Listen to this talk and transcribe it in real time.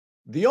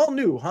The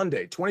all-new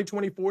Hyundai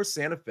 2024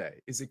 Santa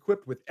Fe is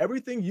equipped with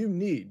everything you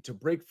need to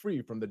break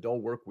free from the dull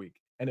work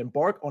week and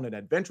embark on an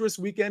adventurous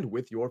weekend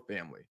with your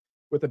family.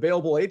 With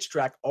available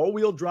H-Track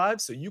all-wheel drive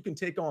so you can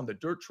take on the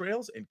dirt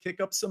trails and kick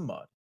up some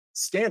mud.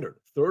 Standard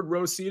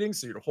third-row seating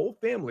so your whole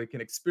family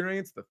can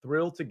experience the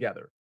thrill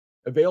together.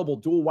 Available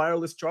dual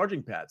wireless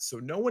charging pads so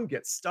no one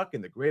gets stuck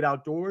in the great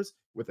outdoors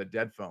with a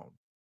dead phone.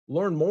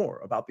 Learn more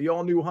about the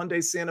all-new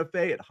Hyundai Santa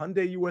Fe at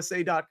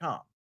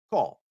HyundaiUSA.com.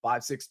 Call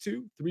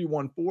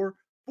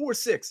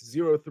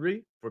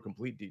 562-314-4603 for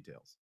complete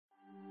details.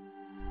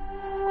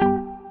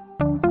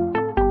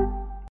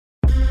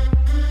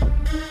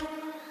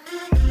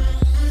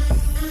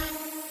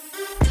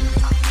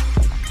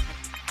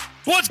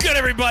 What's good,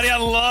 everybody? I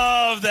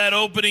love that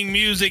opening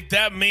music.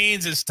 That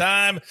means it's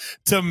time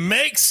to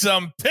make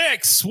some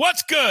picks.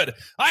 What's good?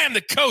 I am the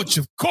coach,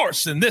 of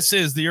course, and this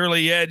is The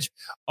Early Edge,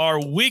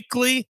 our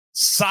weekly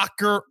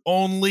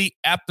soccer-only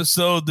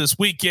episode this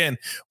weekend.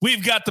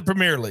 We've got the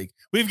Premier League.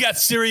 We've got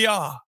Serie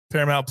A,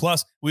 Paramount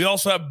Plus. We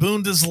also have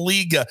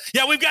Bundesliga.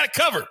 Yeah, we've got it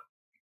covered.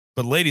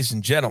 But ladies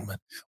and gentlemen,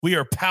 we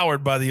are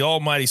powered by the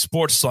almighty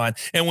Sportsline.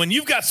 And when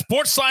you've got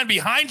Sportsline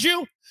behind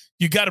you,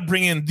 you got to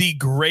bring in the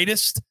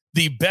greatest,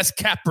 the best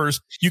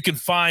cappers you can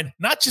find,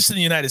 not just in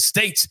the United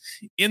States,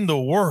 in the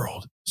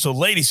world. So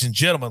ladies and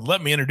gentlemen,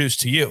 let me introduce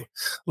to you,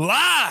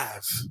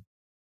 live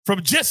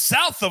from just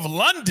south of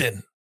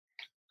London,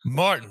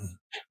 Martin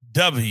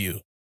W.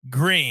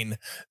 Green,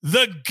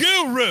 the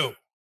guru.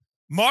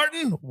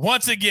 Martin,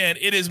 once again,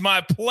 it is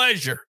my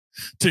pleasure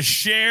to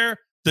share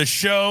the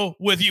show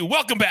with you.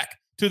 Welcome back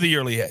to The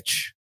Early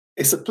Edge.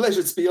 It's a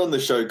pleasure to be on the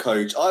show,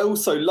 Coach. I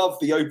also love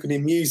the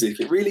opening music.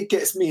 It really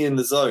gets me in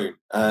the zone.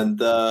 And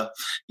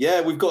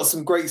we've got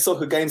some great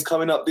soccer games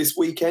coming up this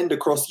weekend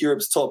across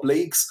Europe's top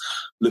leagues.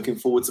 Looking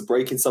forward to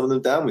breaking some of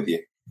them down with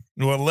you.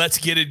 Well, let's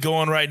get it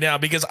going right now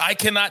because I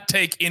cannot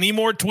take any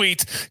more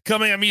tweets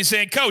coming at me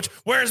saying, Coach,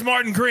 where's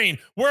Martin Green?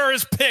 Where are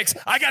his picks?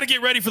 I got to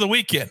get ready for the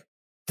weekend.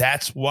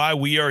 That's why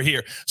we are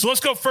here. So let's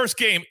go first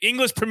game,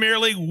 English Premier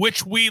League,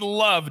 which we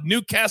love,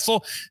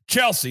 Newcastle,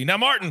 Chelsea. Now,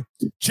 Martin,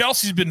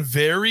 Chelsea's been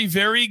very,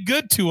 very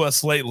good to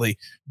us lately.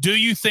 Do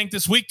you think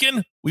this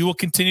weekend we will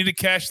continue to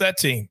cash that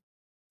team?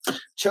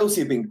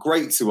 Chelsea have been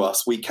great to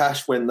us. We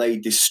cashed when they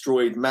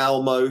destroyed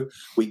Malmo.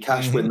 We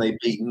cashed when they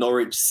beat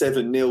Norwich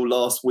 7-0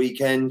 last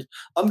weekend.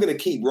 I'm going to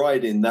keep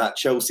riding that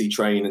Chelsea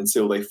train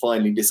until they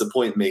finally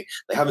disappoint me.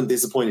 They haven't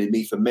disappointed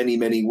me for many,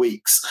 many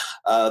weeks.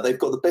 They've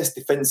got the best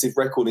defensive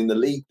record in the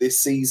league this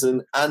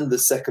season and the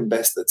second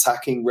best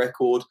attacking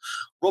record.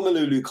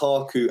 Romelu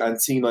Lukaku and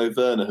Timo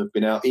Werner have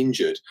been out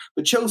injured,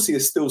 but Chelsea are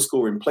still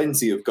scoring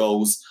plenty of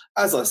goals.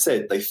 As I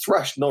said, they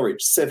thrashed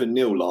Norwich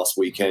 7-0 last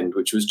weekend,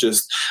 which was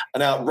just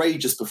an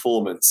outrageous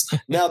performance.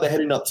 Now they're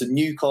heading up to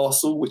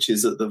Newcastle, which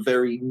is at the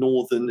very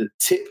northern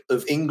tip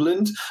of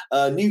England.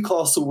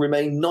 Newcastle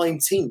remain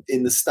 19th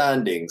in the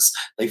standings.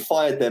 They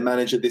fired their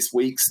manager this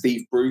week,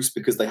 Steve Bruce,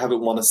 because they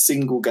haven't won a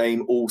single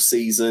game all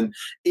season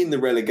in the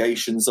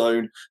relegation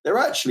zone. They're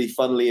actually,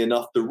 funnily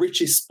enough, the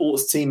richest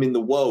sports team in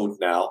the world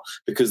now,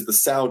 because the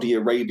Saudi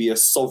Arabia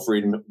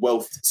sovereign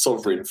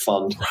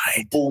fund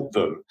bought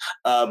them.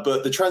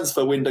 But the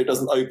transfer window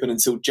doesn't open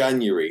until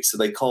January, so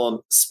they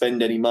can't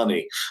spend any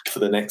money for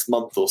the next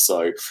month or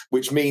so,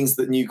 which means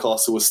that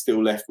Newcastle was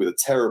still left with a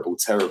terrible,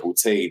 terrible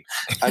team.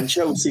 And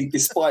Chelsea,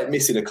 despite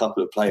missing a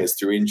couple of players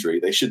through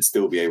injury, they should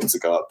still be able to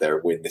go up there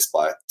and win this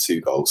by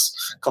 2 goals,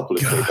 a couple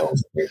of 3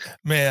 goals.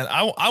 Man,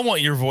 I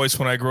want your voice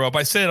when I grow up.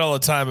 I say it all the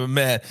time, but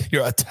man,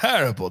 you're a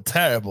terrible,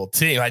 terrible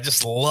team. I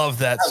just love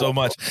that so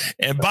much.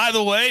 And by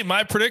the way,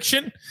 my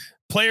prediction,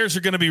 players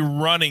are going to be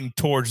running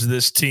towards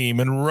this team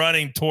and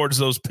running towards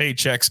those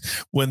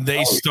paychecks when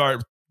they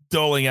start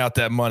doling out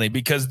that money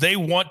because they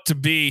want to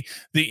be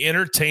the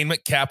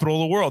entertainment capital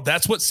of the world.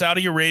 That's what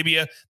Saudi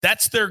Arabia,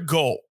 that's their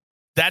goal.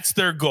 That's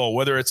their goal.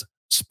 Whether it's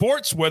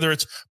sports, whether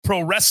it's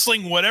pro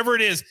wrestling, whatever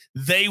it is,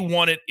 they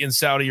want it in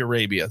Saudi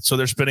Arabia. So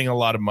they're spending a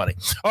lot of money.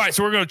 All right,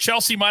 so we're going to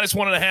Chelsea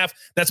 -1.5.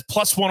 That's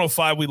plus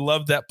 105. We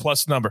love that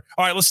plus number.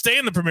 All right, let's stay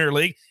in the Premier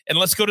League and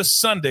let's go to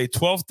Sunday,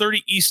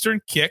 12:30 Eastern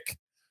kick.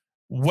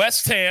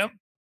 West Ham,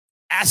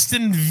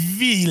 Aston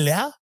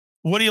Villa.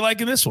 What do you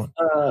like in this one?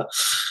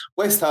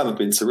 West Ham have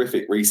been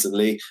terrific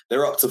recently.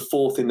 They're up to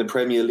 4th in the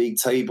Premier League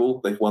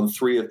table. They've won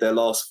 3 of their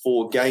last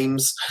 4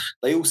 games.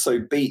 They also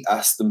beat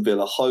Aston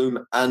Villa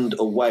home and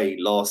away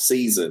last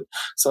season.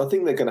 So I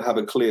think they're going to have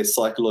a clear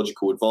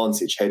psychological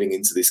advantage heading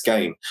into this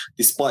game,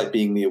 despite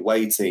being the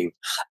away team.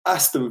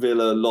 Aston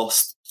Villa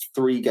lost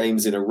 3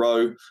 games in a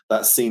row.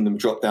 That's seen them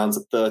drop down to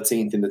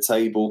 13th in the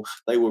table.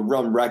 They were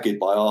run ragged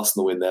by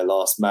Arsenal in their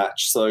last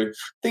match. So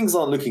things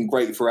aren't looking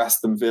great for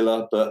Aston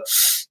Villa, but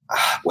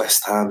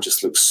West Ham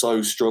just looks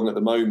so strong at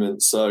the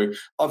moment. So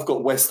I've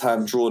got West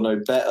Ham draw no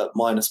bet at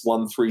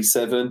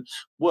 -137.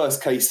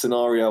 Worst case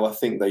scenario, I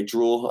think they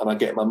draw and I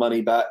get my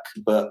money back.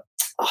 But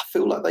I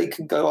feel like they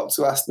can go up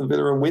to Aston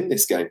Villa and win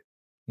this game.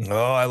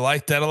 Oh, I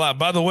like that a lot.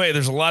 By the way,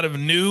 there's a lot of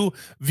new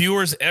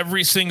viewers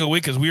every single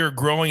week as we are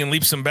growing in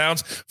leaps and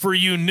bounds. For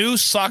you new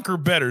soccer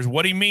bettors,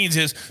 what he means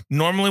is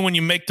normally when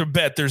you make the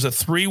bet, there's a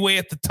 3-way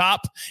at the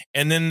top,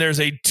 and then there's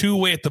a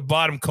 2-way at the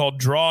bottom called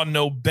draw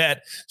no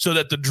bet, so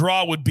that the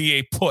draw would be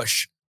a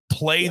push.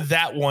 Play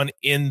that one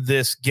in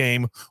this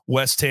game.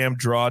 West Ham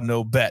draw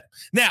no bet.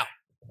 Now,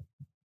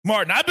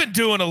 Martin, I've been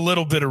doing a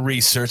little bit of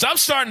research. I'm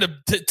starting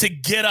to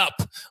get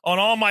up on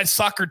all my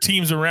soccer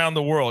teams around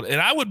the world, and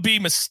I would be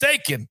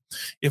mistaken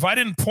if I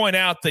didn't point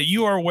out that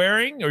you are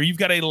wearing, or you've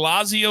got a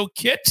Lazio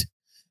kit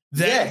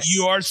that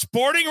you are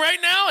sporting right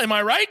now. Am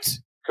I right?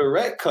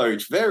 Correct,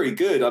 Coach. Very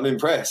good. I'm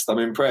impressed.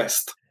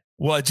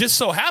 Well, it just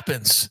so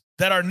happens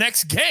that our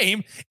next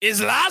game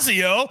is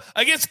Lazio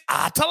against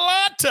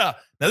Atalanta.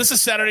 Now, this is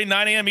Saturday,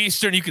 9 a.m.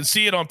 Eastern. You can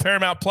see it on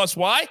Paramount Plus.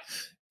 Why?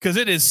 Because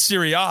it is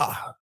Serie A.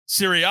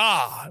 Serie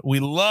A.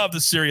 We love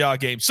the Serie A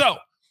game. So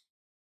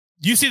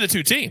you see the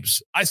two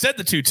teams. I said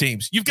the two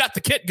teams. You've got the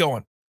kit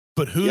going.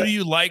 But who do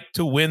you like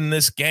to win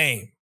this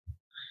game?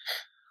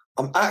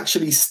 I'm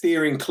actually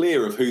steering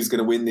clear of who's going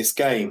to win this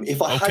game.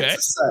 If I had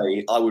to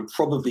say, I would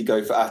probably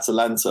go for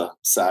Atalanta,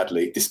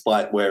 sadly,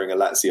 despite wearing a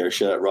Lazio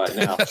shirt right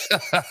now.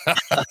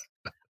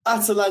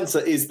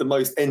 Atalanta is the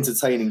most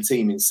entertaining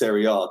team in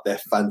Serie A. They're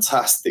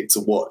fantastic to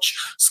watch.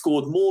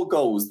 Scored more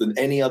goals than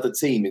any other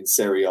team in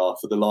Serie A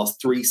for the last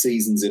 3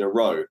 seasons in a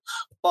row.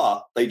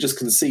 But they just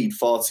concede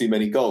far too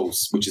many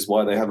goals, which is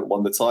why they haven't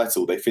won the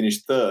title. They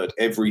finished 3rd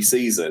every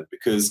season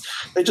because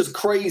they're just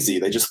crazy.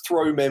 They just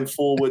throw men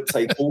forward,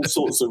 take all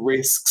sorts of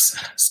risks,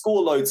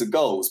 score loads of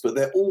goals, but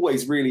they're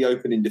always really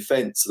open in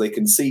defence, so they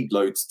concede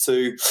loads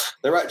too.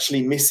 They're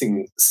actually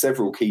missing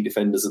several key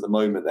defenders at the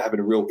moment. They're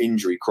having a real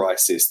injury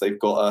crisis. They've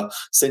got a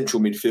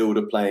central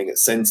midfielder playing at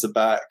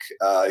centre-back.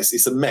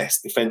 It's a mess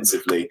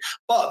defensively,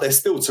 but they're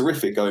still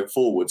terrific going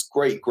forwards.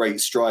 Great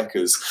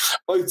strikers.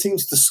 Both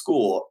teams to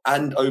score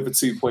and over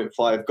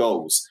 2.5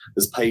 goals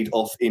has paid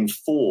off in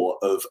 4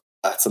 of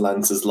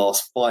Atalanta's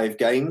last 5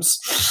 games.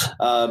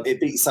 It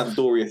beat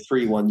Sampdoria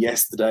 3-1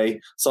 yesterday,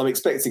 so I'm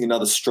expecting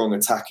another strong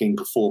attacking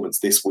performance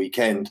this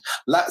weekend.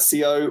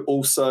 Lazio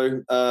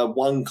also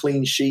 1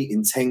 clean sheet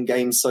in 10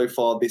 games so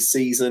far this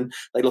season.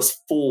 They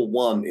lost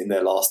 4-1 in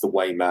their last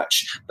away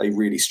match. They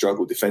really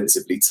struggled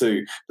defensively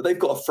too. But they've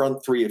got a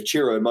front 3 of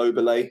Ciro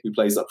Immobile, who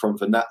plays up front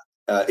for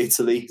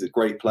Italy. He's a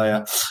great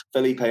player.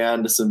 Felipe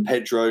Anderson,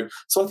 Pedro.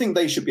 So I think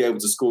they should be able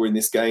to score in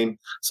this game.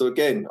 So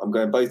again, I'm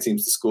going both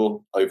teams to score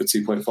over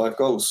 2.5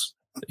 goals.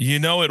 You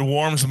know, it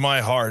warms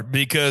my heart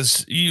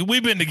because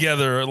we've been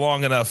together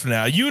long enough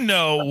now. You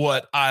know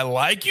what I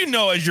like. You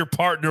know, as your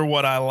partner,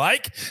 what I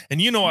like. And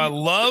you know, I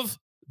love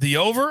the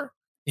over.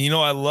 And you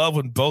know, I love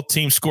when both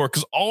teams score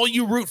because all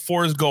you root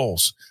for is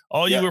goals.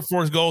 All you root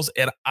for is goals.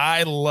 And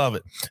I love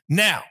it.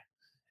 Now,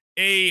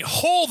 a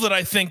hole that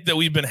I think that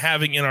we've been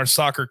having in our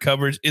soccer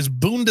coverage is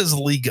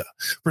Bundesliga.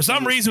 For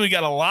some reason, we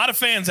got a lot of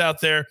fans out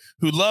there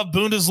who love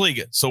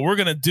Bundesliga. So we're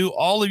going to do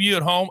all of you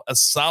at home a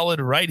solid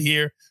right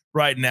here,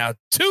 right now.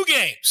 2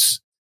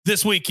 games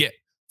this weekend.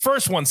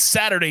 First one,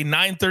 Saturday,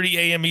 9:30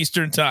 a.m.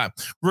 Eastern time.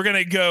 We're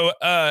going to go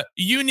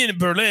Union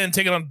Berlin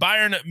taking on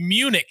Bayern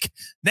Munich.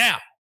 Now,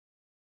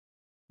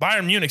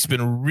 Bayern Munich's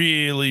been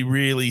really,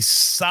 really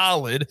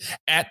solid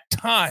at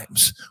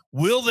times.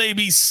 Will they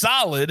be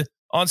solid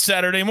on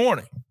Saturday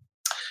morning?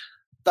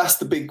 That's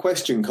the big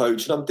question,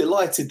 Coach. And I'm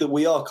delighted that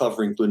we are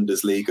covering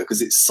Bundesliga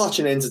because it's such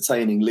an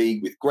entertaining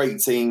league with great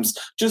teams,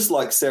 just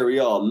like Serie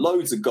A.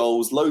 Loads of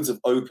goals, loads of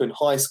open,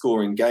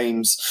 high-scoring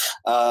games.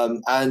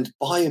 And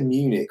Bayern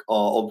Munich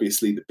are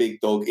obviously the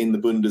big dog in the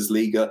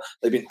Bundesliga.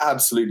 They've been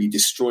absolutely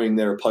destroying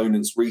their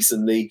opponents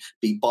recently.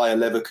 Beat Bayer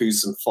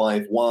Leverkusen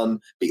 5-1,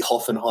 beat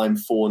Hoffenheim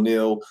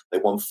 4-0. They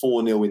won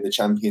 4-0 in the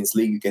Champions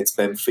League against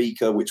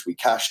Benfica, which we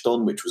cashed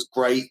on, which was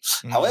great.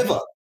 However,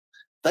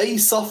 they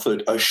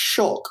suffered a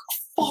shock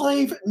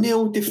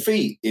 5-0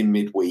 defeat in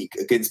midweek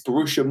against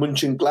Borussia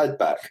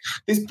Mönchengladbach.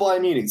 This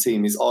Bayern Munich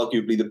team is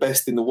arguably the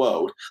best in the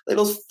world. They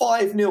lost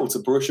 5-0 to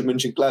Borussia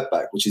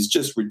Mönchengladbach, which is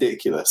just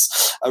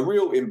ridiculous. A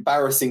real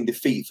embarrassing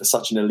defeat for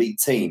such an elite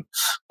team.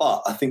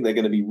 But I think they're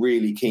going to be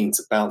really keen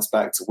to bounce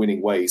back to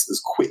winning ways as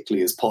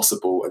quickly as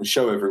possible and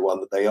show everyone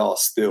that they are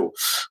still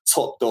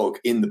top dog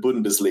in the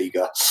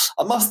Bundesliga.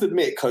 I must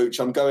admit, Coach,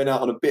 I'm going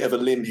out on a bit of a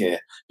limb here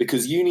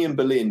because Union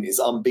Berlin is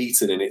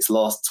unbeaten in its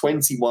last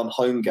 21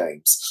 home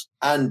games.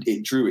 And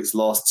it drew its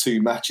last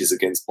 2 matches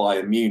against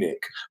Bayern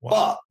Munich.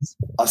 Wow.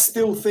 But I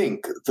still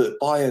think that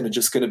Bayern are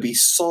just going to be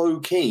so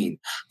keen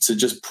to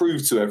just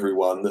prove to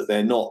everyone that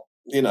they're not,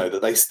 that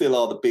they still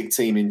are the big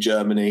team in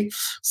Germany.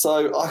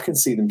 So I can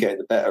see them getting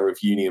the better of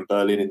Union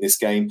Berlin in this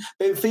game.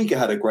 Benfica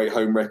had a great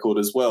home record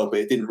as well, but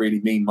it didn't really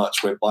mean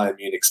much when Bayern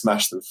Munich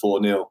smashed them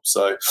 4-0.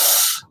 So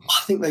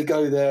I think they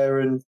go there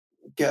and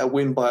get a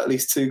win by at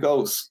least 2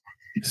 goals.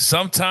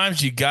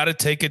 Sometimes you got to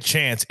take a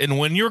chance. And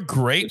when you're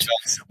great,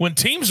 when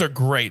teams are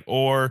great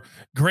or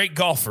great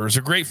golfers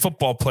or great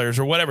football players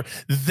or whatever,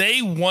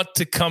 they want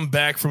to come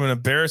back from an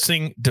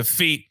embarrassing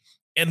defeat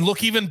and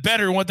look even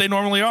better than what they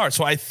normally are.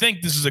 So I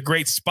think this is a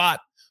great spot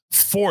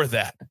for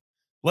that.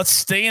 Let's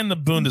stay in the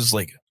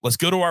Bundesliga. let's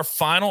go to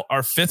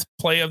our fifth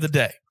play of the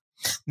day.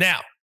 Now,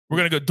 we're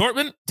going to go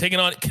Dortmund taking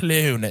on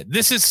Cologne.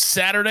 This is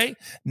Saturday,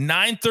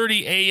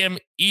 9:30 a.m.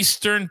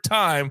 Eastern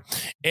time.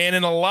 And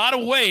in a lot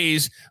of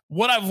ways,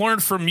 what I've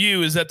learned from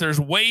you is that there's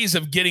ways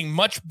of getting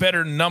much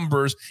better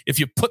numbers if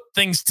you put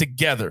things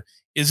together.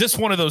 Is this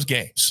one of those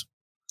games?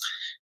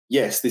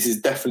 Yes, this is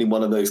definitely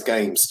one of those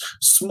games.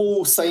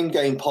 Small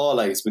same-game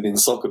parlays within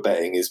soccer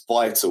betting is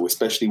vital,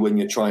 especially when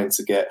you're trying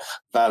to get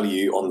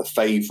value on the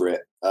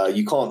favourite.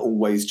 You can't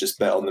always just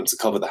bet on them to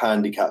cover the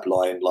handicap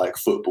line like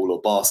football or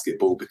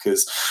basketball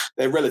because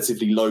they're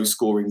relatively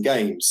low-scoring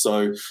games.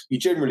 So I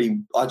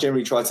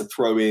generally try to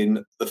throw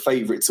in the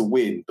favourite to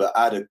win, but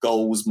add a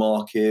goals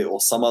market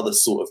or some other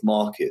sort of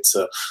market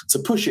to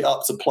push it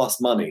up to plus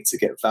money to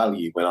get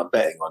value when I'm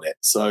betting on it.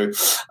 So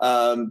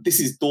this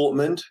is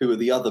Dortmund, who are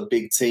the other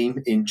big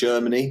team in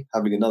Germany,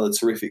 having another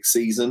terrific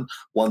season,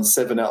 won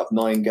 7 out of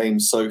 9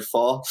 games so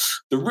far.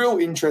 The real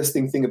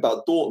interesting thing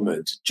about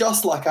Dortmund,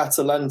 just like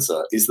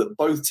Atalanta, is that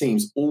both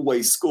teams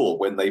always score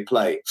when they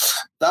play.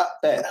 That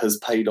bet has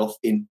paid off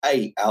in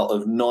 8 out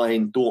of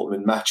 9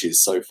 Dortmund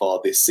matches so far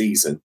this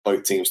season,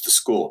 both teams to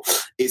score.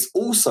 It's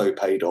also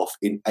paid off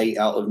in 8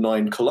 out of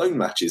 9 Cologne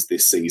matches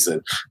this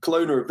season.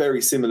 Cologne are a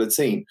very similar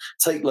team.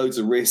 Take loads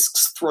of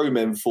risks, throw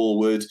men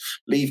forward,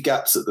 leave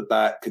gaps at the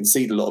back,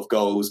 concede a lot of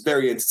goals,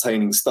 very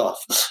entertaining stuff.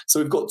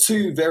 So we've got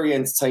 2 very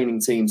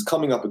entertaining teams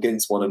coming up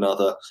against one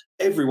another.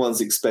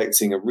 Everyone's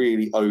expecting a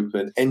really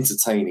open,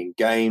 entertaining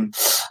game.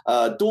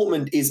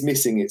 Dortmund is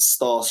missing its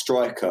star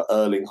striker,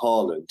 Erling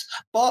Haaland,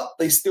 but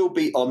they still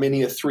beat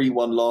Arminia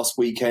 3-1 last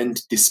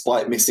weekend,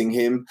 despite missing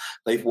him.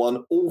 They've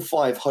won all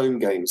 5 home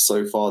games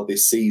so far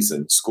this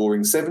season,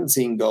 scoring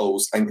 17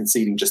 goals and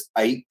conceding just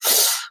 8.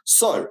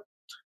 So,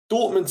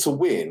 Dortmund to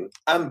win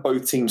and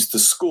both teams to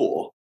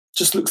score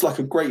just looks like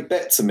a great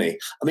bet to me.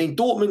 I mean,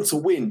 Dortmund to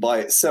win by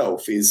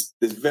itself there's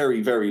very,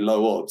 very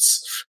low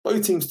odds.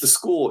 Both teams to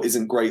score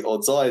isn't great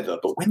odds either.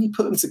 But when you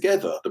put them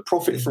together, the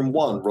profit from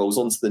one rolls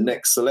onto the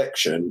next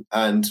selection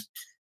and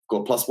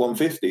got plus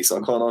 150. So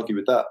I can't argue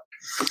with that.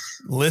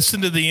 Listen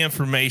to the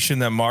information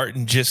that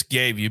Martin just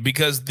gave you,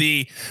 because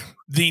the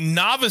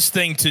novice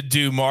thing to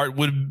do, Mart,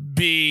 would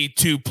be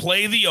to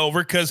play the over,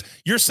 because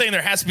you're saying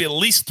there has to be at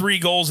least 3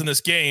 goals in this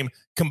game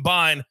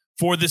combined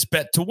for this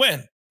bet to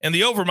win. And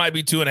the over might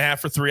be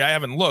 2.5 or 3. I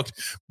haven't looked.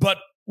 But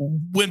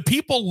when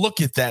people look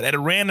at that at a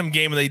random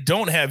game and they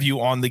don't have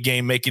you on the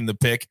game making the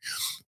pick,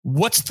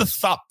 what's the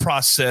thought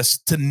process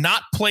to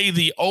not play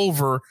the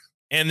over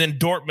and then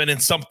Dortmund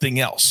in something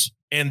else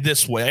in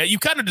this way? You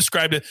kind of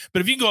described it,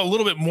 but if you go a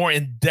little bit more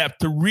in depth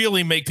to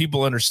really make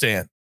people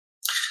understand.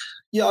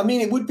 Yeah, I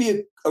mean, it would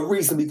be a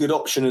reasonably good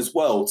option as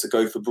well to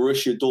go for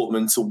Borussia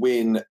Dortmund to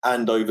win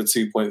and over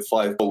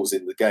 2.5 goals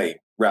in the game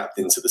wrapped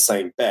into the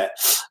same bet.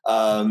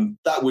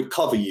 That would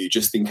cover you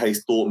just in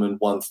case Dortmund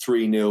won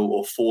 3-0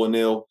 or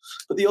 4-0,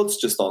 but the odds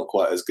just aren't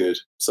quite as good.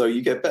 So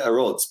you get better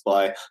odds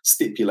by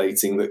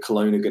stipulating that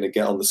Cologne are going to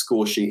get on the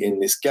score sheet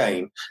in this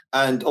game.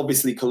 And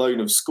obviously Cologne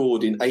have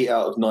scored in 8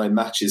 out of 9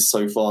 matches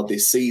so far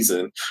this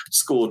season,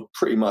 scored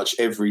pretty much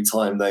every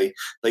time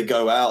they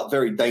go out,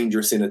 very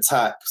dangerous in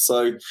attack.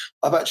 So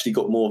I've actually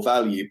got more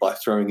value by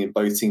throwing in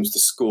both teams to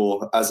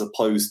score as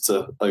opposed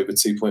to over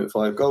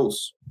 2.5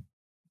 goals.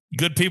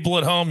 Good people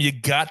at home, you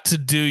got to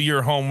do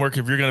your homework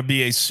if you're going to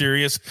be a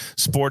serious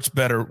sports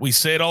bettor. We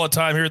say it all the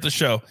time here at the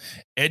show.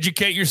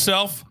 Educate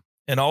yourself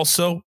and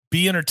also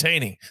be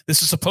entertaining.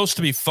 This is supposed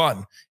to be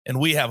fun, and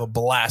we have a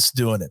blast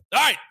doing it.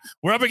 All right,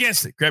 we're up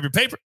against it. Grab your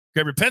paper,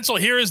 grab your pencil.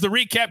 Here is the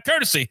recap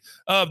courtesy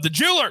of the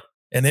jeweler,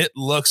 and it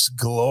looks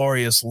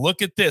glorious.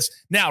 Look at this.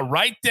 Now,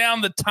 write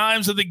down the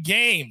times of the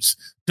games.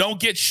 Don't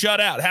get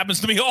shut out. It happens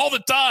to me all the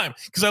time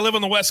because I live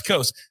on the West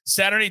Coast.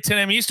 Saturday, 10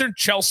 a.m. Eastern,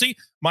 Chelsea,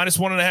 minus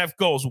 1.5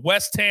 goals.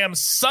 West Ham,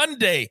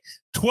 Sunday,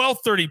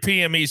 12:30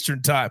 p.m.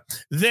 Eastern time.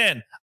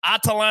 Then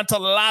Atalanta,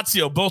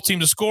 Lazio, both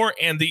teams to score,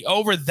 and the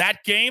over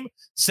that game,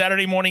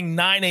 Saturday morning,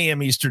 9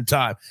 a.m. Eastern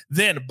time.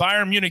 Then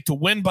Bayern Munich to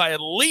win by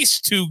at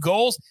least 2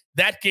 goals.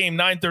 That game,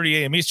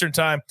 9:30 a.m. Eastern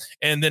time.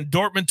 And then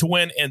Dortmund to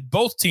win and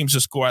both teams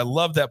to score. I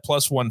love that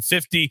plus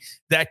 150.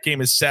 That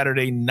game is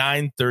Saturday,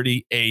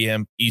 9:30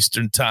 a.m.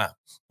 Eastern time.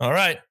 All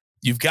right.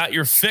 You've got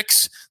your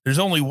fix. There's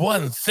only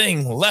one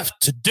thing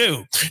left to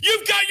do.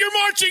 You've got your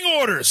marching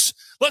orders.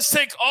 Let's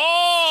take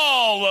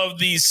all of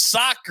these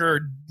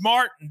soccer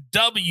Martin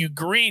W.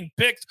 Green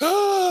picks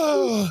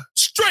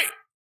straight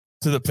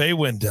to the pay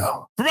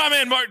window. For my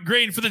man Martin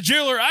Green, for the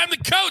jeweler, I'm the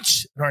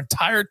coach. And our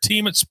entire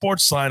team at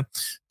Sportsline.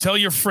 Tell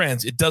your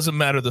friends, it doesn't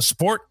matter the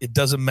sport. It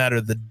doesn't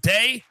matter the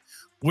day.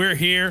 We're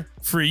here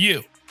for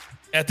you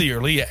at the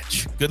Early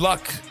Edge. Good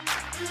luck.